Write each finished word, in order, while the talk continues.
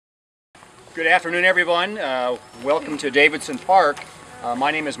Good afternoon, everyone. Welcome to Davidson Park.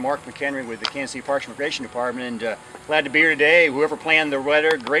 My name is Mark McHenry with the Kansas City Parks and Recreation Department, and glad to be here today. Whoever planned the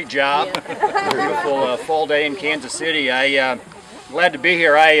weather, great job. Yeah. Beautiful fall day in Kansas City. Glad to be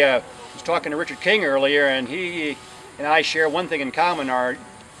here. I was talking to Richard King earlier, and he and I share one thing in common. Our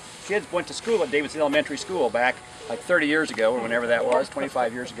kids went to school at Davidson Elementary School back like 30 years ago, or whenever that was,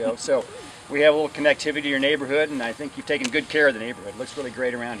 25 years ago. So we have a little connectivity to your neighborhood, and I think you've taken good care of the neighborhood. It looks really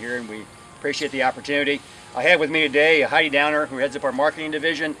great around here, and we appreciate the opportunity. I have with me today Heidi Downer, who heads up our marketing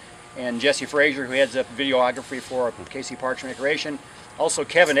division, and Jesse Frazier, who heads up videography for KC Parks and Recreation. Also,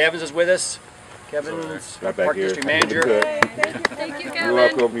 Kevin Evans is with us. Kevin, Park District Manager. Thank you, Kevin. You're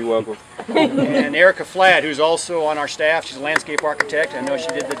welcome. You're welcome. And Erica Fladd, who's also on our staff. She's a landscape architect. I know she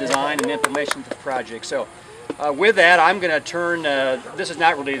did the design and implementation of the project. So, with that, I'm going to turn. This is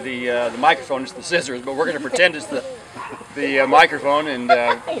not really the microphone; it's the scissors. But we're going to pretend it's the microphone, and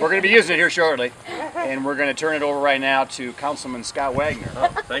we're going to be using it here shortly. And we're going to turn it over right now to Councilman Scott Wagner. Oh,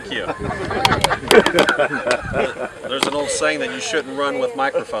 thank you. There's an old saying that you shouldn't run with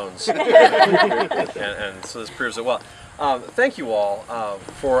microphones, and so this proves it well. Thank you all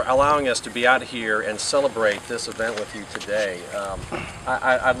for allowing us to be out here and celebrate this event with you today.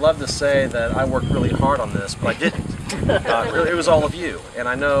 I'd love to say that I worked really hard on this, but I didn't. It was all of you, and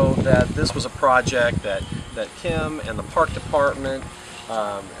I know that this was a project that Kim and the Park Department,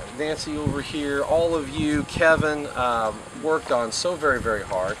 Nancy over here, all of you, Kevin, worked on so very, very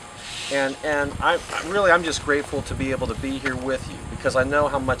hard. And I'm just grateful to be able to be here with you, because I know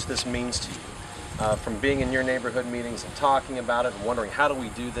how much this means to you. From being in your neighborhood meetings and talking about it and wondering how do we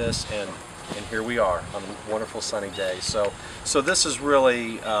do this, and here we are on a wonderful sunny day. So this is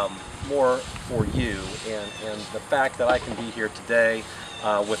really more for you, and the fact that I can be here today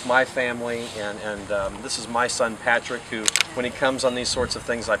with my family, and this is my son Patrick, who when he comes on these sorts of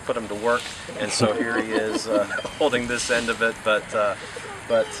things I put him to work, and so here he is holding this end of it, but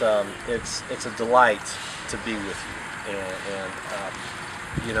it's a delight to be with you, and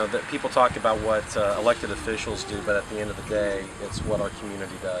you know, that people talk about what elected officials do, but at the end of the day, it's what our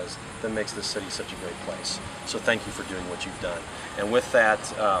community does that makes this city such a great place. So thank you for doing what you've done. And with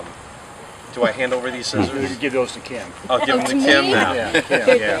that, do I hand over these scissors? You give those to Kim. I'll give them to Kim now. Yeah,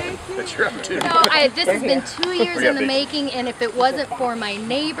 Kim, yeah. That's your opportunity. No, this has been 2 years in the making, and if it wasn't for my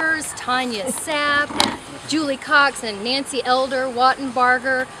neighbors, Tanya Sapp, Julie Cox, and Nancy Elder,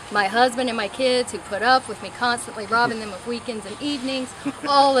 Wattenbarger, my husband and my kids who put up with me constantly robbing them of weekends and evenings,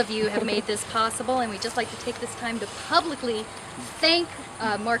 all of you have made this possible, and we'd just like to take this time to publicly thank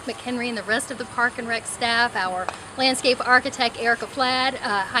Mark McHenry and the rest of the Park and Rec staff, our landscape architect Erica Fladd,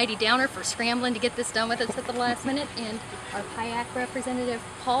 Heidi Downer for scrambling to get this done with us at the last minute, and our PIAC representative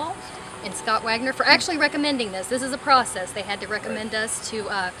Paul and Scott Wagner for actually recommending this. This is a process. They had to recommend us to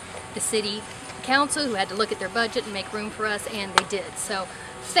the city council, who had to look at their budget and make room for us, and they did. So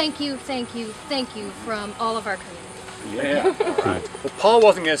thank you, thank you, thank you from all of our community. Yeah. Right. Well, Paul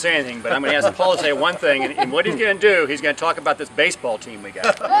wasn't going to say anything, but I'm going to ask Paul to say one thing, and what he's going to do, he's going to talk about this baseball team we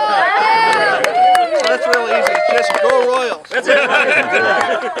got. That's real easy. It's just go Royals. That's it.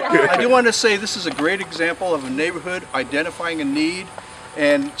 I do want to say this is a great example of a neighborhood identifying a need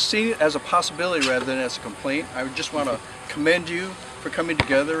and seeing it as a possibility rather than as a complaint. I just want to commend you for coming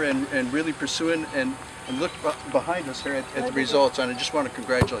together and really pursuing and look behind us here at the results, and I just want to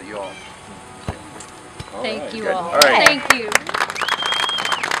congratulate you all. Thank you all. All right. Thank you.